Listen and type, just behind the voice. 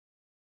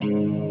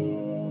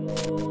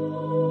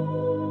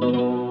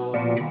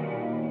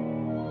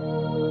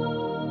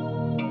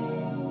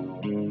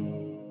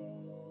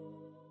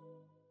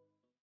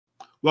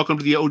Welcome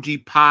to the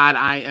OG Pod.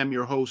 I am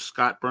your host,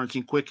 Scott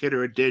Burnstein, quick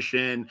hitter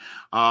edition.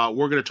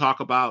 We're going to talk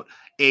about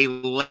a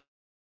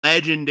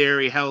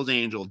legendary Hells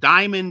Angel,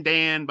 Diamond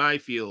Dan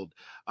Byfield,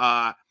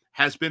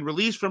 has been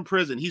released from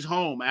prison. He's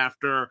home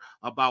after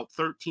about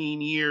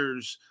 13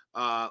 years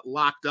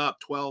locked up,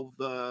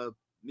 12,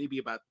 maybe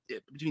about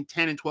between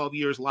 10 and 12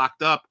 years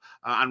locked up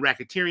on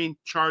racketeering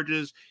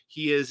charges.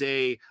 He is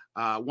a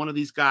one of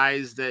these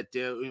guys that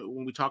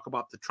when we talk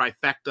about the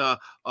trifecta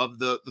of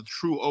the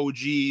true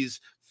OGs,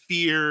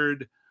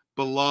 feared,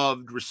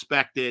 beloved,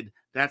 respected.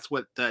 That's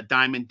what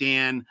Diamond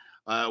Dan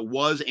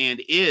was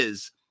and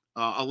is.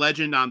 A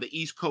legend on the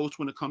East Coast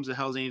when it comes to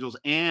Hells Angels,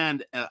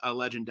 and a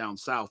legend down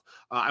south.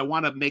 I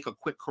want to make a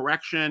quick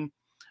correction.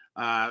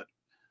 Uh,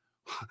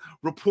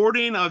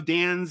 Reporting of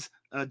Dan's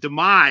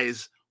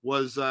demise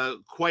was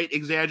quite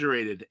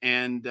exaggerated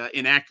and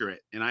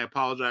inaccurate, and I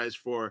apologize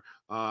for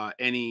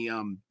any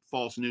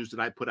false news that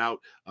I put out.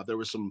 There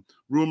was some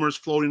rumors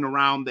floating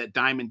around that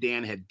Diamond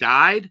Dan had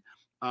died,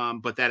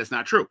 but that is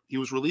not true. He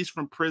was released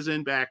from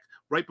prison back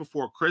right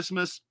before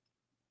Christmas.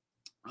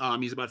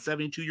 He's about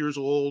 72 years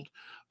old.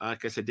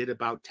 Like I said, did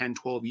about 10,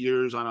 12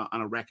 years on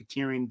a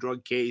racketeering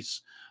drug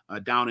case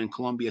down in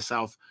Columbia,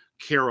 South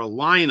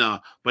Carolina.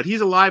 But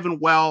he's alive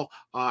and well.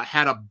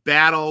 Had a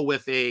battle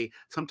with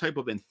some type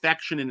of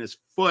infection in his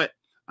foot.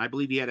 I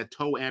believe he had a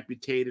toe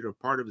amputated or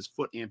part of his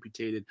foot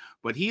amputated.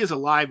 But he is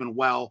alive and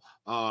well,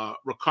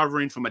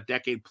 recovering from a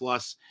decade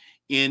plus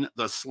in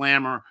the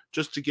slammer.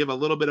 Just to give a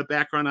little bit of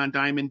background on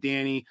Diamond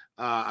Danny,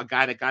 a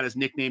guy that got his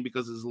nickname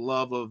because of his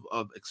love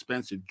of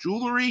expensive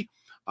jewelry.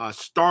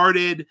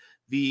 Started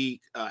the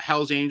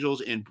Hells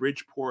Angels in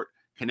Bridgeport,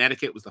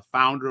 Connecticut, was the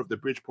founder of the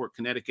Bridgeport,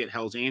 Connecticut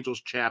Hells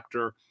Angels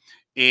chapter,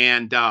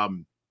 and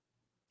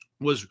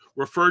was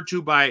referred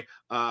to by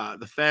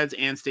the feds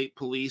and state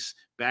police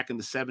back in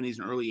the 70s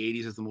and early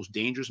 80s as the most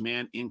dangerous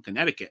man in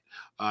Connecticut.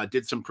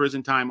 Did some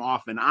prison time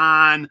off and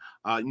on.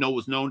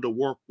 Was known to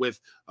work with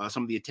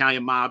some of the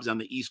Italian mobs on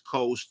the East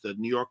Coast, the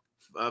New York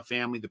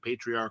family, the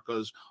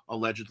Patriarchas,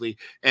 allegedly.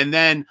 And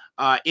then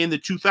in the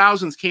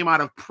 2000s came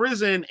out of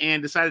prison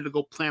and decided to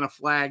go plant a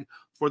flag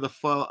for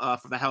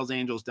the Hells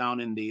Angels down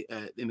in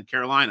the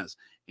Carolinas,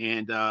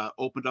 and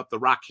opened up the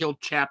Rock Hill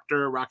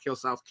chapter, Rock Hill,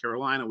 South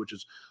Carolina, which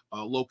is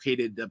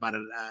located about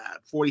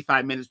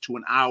 45 minutes to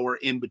an hour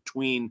in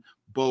between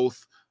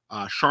both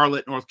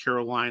Charlotte, North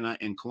Carolina,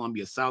 and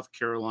Columbia, South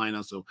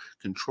Carolina. So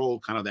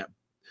controlled kind of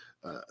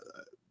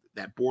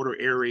that border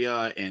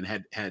area, and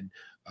had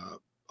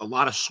a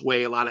lot of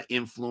sway, a lot of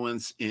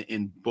influence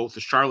in both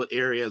the Charlotte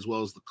area as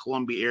well as the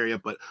Columbia area,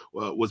 but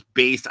was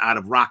based out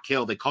of Rock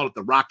Hill. They call it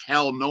the Rock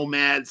Hill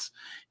Nomads.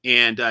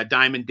 And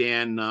Diamond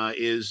Dan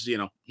is,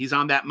 he's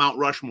on that Mount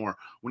Rushmore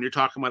when you're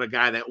talking about a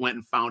guy that went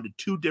and founded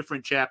two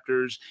different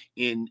chapters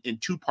in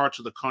two parts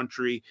of the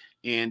country.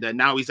 And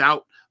now he's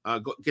out,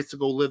 gets to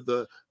go live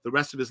the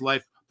rest of his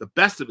life, the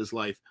best of his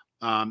life,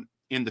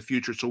 in the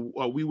future. So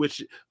we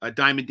wish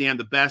Diamond Dan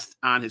the best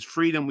on his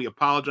freedom. We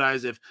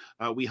apologize if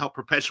we help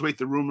perpetuate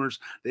the rumors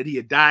that he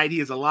had died. He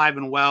is alive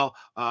and well,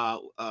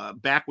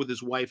 back with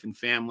his wife and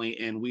family,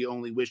 and we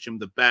only wish him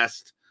the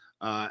best.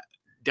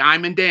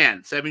 Diamond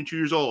Dan, 72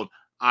 years old,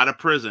 out of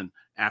prison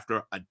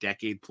after a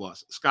decade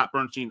plus. Scott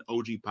Burnstein,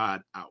 OG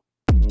Pod, out.